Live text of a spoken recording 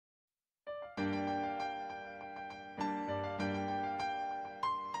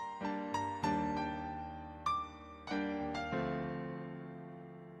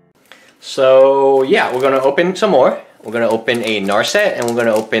So yeah, we're gonna open some more. We're gonna open a Narset, and we're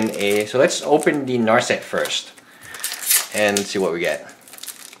gonna open a. So let's open the Narset first, and see what we get.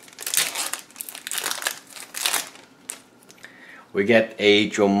 We get a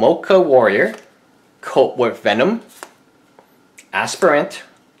Dromoka Warrior, Coat with Venom, Aspirant,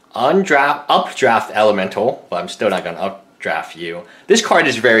 Updraft Elemental, but I'm still not gonna updraft you. This card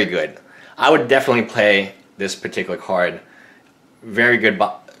is very good. I would definitely play this particular card. Very good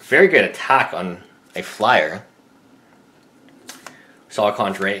attack on a flyer.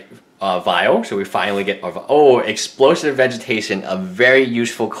 Solcon's Vial, so we finally get our Explosive Vegetation, a very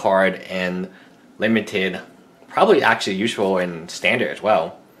useful card and limited, probably actually useful in standard as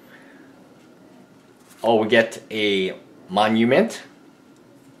well. Oh, we get a Monument,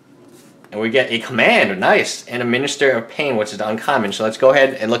 and we get a Command, nice, and a Minister of Pain, which is uncommon. So let's go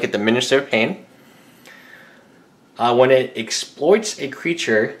ahead and look at the Minister of Pain. When it exploits a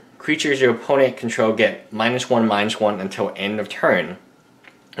creature, creatures your opponent control get -1/-1 until end of turn.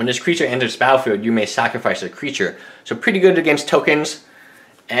 When this creature enters the battlefield, you may sacrifice a creature. So pretty good against tokens.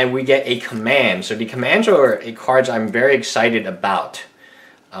 And we get a Command. So the commands are cards I'm very excited about.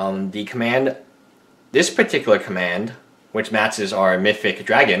 This particular command, which matches our Mythic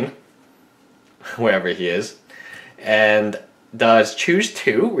Dragon, wherever he is, and does choose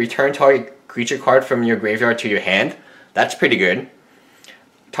 2, return target creature card from your graveyard to your hand. That's pretty good.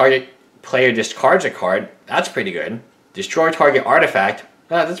 Target player discards a card. That's pretty good. Destroy target artifact.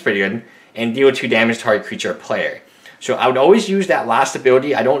 That's pretty good. And deal 2 damage to target creature or player. So I would always use that last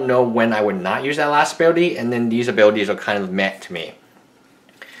ability. I don't know when I would not use that last ability, and then these abilities are kind of met to me.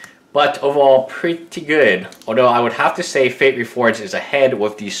 But overall, pretty good. Although I would have to say Fate Reforged is ahead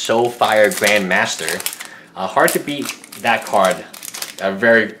with the Soulfire Grandmaster. Hard to beat that card. A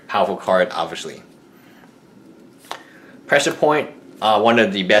very powerful card, obviously. Pressure Point, one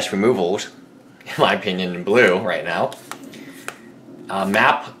of the best removals, in my opinion, in blue right now.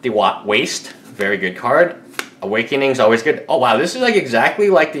 Map the Waste, very good card. Awakening's always good. Oh wow, this is like exactly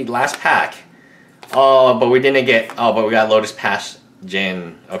like the last pack. Oh, but we didn't get. Oh, but we got Lotus Pass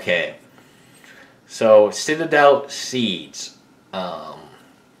Jin. Okay. So Citadel Seeds.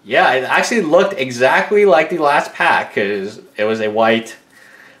 Yeah, it actually looked exactly like the last pack because it was a white.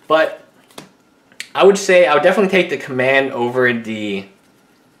 But I would say I would definitely take the Command over the,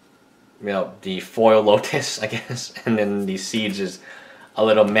 the foil Lotus, I guess, and then the Seeds is a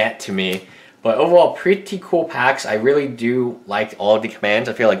little meh to me. But overall, pretty cool packs. I really do like all of the commands.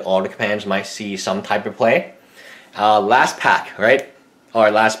 I feel like all the commands might see some type of play. Last pack, right?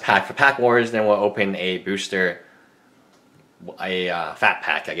 Or last pack for Pack Wars. Then we'll open a booster, a fat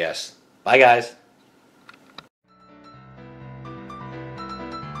pack, I guess. Bye, guys.